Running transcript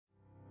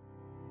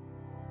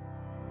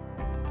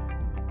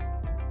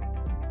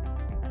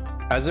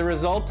As a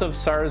result of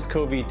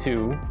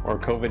SARS-CoV-2, or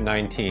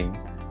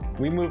COVID-19,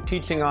 we moved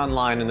teaching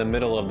online in the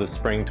middle of the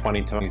spring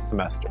 2020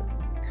 semester.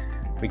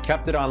 We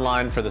kept it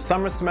online for the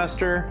summer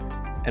semester,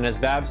 and as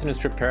Babson is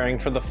preparing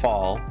for the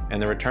fall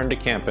and the return to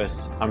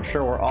campus, I'm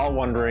sure we're all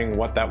wondering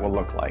what that will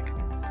look like.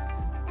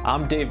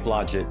 I'm Dave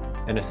Blodgett,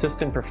 an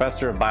assistant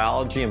professor of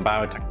biology and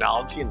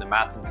biotechnology in the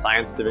Math and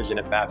Science division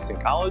at Babson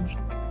College,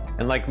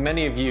 and like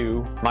many of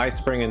you, my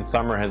spring and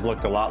summer has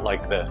looked a lot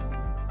like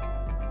this.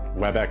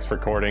 WebEx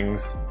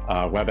recordings,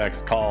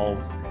 WebEx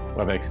calls,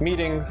 WebEx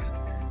meetings.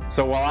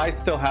 So while I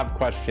still have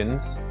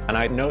questions, and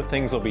I know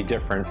things will be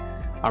different,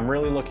 I'm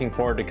really looking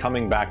forward to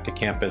coming back to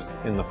campus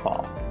in the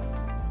fall.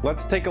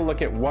 Let's take a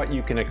look at what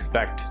you can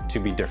expect to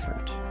be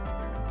different.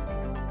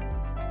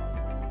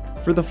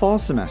 For the fall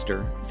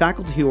semester,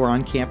 faculty who are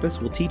on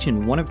campus will teach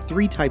in one of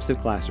three types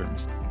of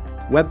classrooms: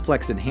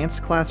 WebFlex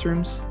Enhanced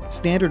Classrooms,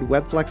 Standard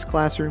WebFlex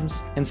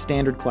Classrooms, and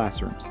Standard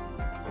Classrooms.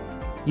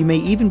 You may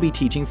even be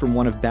teaching from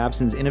one of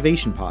Babson's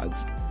innovation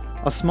pods,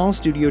 a small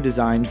studio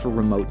designed for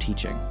remote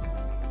teaching.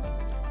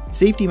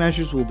 Safety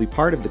measures will be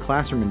part of the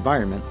classroom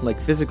environment, like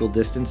physical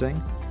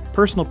distancing,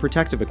 personal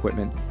protective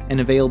equipment,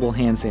 and available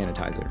hand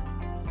sanitizer.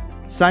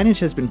 Signage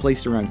has been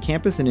placed around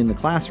campus and in the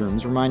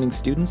classrooms reminding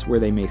students where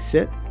they may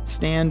sit,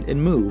 stand,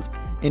 and move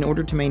in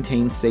order to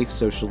maintain safe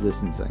social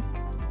distancing.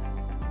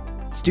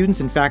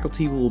 Students and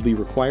faculty will be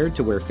required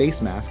to wear face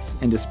masks,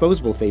 and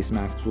disposable face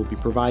masks will be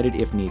provided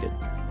if needed.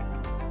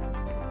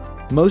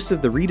 Most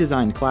of the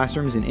redesigned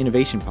classrooms and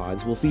innovation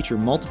pods will feature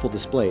multiple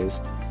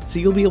displays, so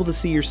you'll be able to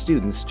see your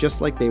students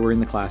just like they were in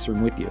the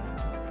classroom with you.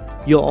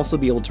 You'll also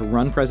be able to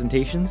run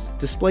presentations,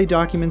 display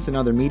documents and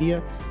other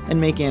media,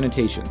 and make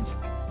annotations.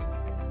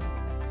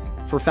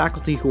 For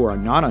faculty who are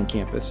not on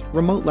campus,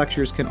 remote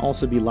lectures can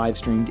also be live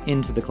streamed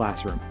into the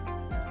classroom.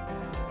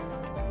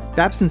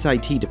 Babson's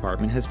IT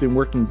department has been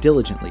working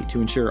diligently to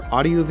ensure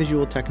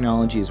audiovisual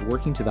technology is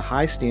working to the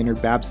high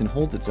standard Babson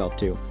holds itself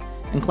to,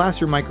 and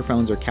classroom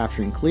microphones are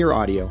capturing clear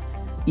audio,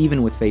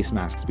 even with face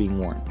masks being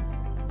worn.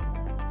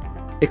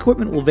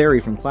 Equipment will vary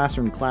from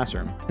classroom to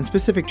classroom, and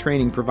specific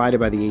training provided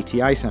by the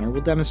ATI Center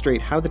will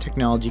demonstrate how the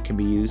technology can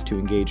be used to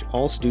engage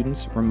all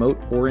students, remote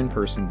or in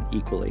person,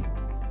 equally.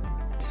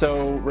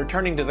 So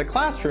returning to the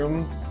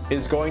classroom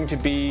is going to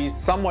be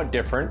somewhat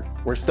different.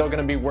 We're still going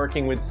to be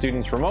working with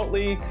students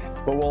remotely,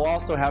 but we'll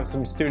also have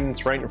some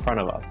students right in front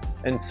of us.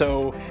 And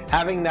so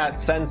having that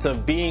sense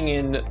of being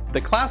in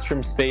the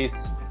classroom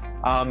space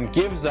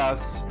gives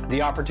us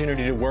the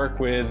opportunity to work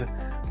with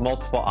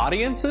multiple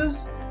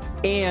audiences,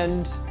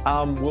 and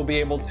we'll be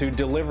able to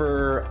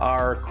deliver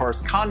our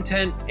course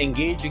content,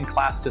 engage in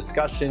class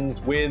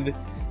discussions with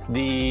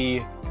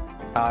the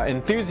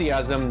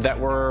enthusiasm that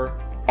we're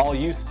all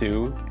used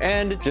to,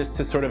 and just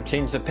to sort of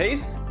change the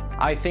pace,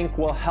 I think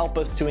will help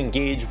us to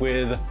engage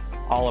with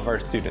all of our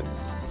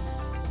students.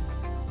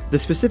 The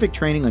specific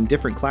training on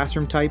different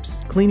classroom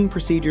types, cleaning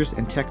procedures,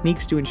 and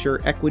techniques to ensure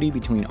equity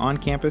between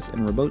on-campus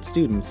and remote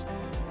students,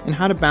 and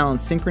how to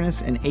balance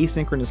synchronous and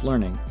asynchronous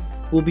learning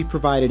will be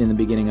provided in the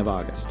beginning of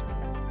August.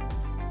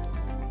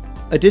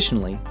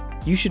 Additionally,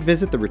 you should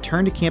visit the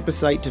Return to Campus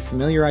site to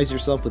familiarize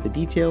yourself with the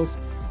details,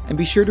 and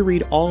be sure to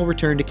read all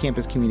Return to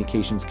Campus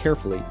communications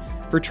carefully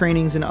for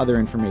trainings and other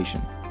information.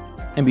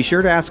 And be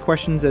sure to ask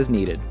questions as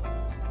needed.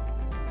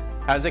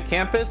 As a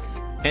campus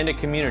and a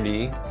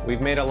community, we've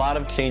made a lot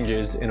of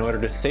changes in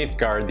order to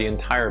safeguard the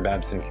entire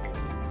Babson community.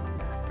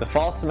 The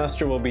fall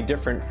semester will be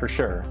different for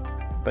sure,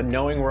 but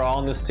knowing we're all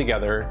in this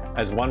together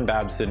as one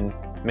Babson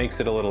makes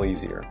it a little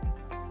easier.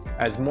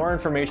 As more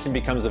information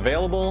becomes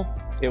available,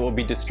 it will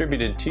be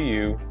distributed to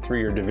you through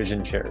your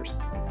division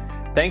chairs.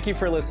 Thank you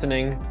for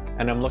listening,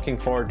 and I'm looking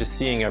forward to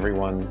seeing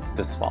everyone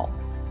this fall.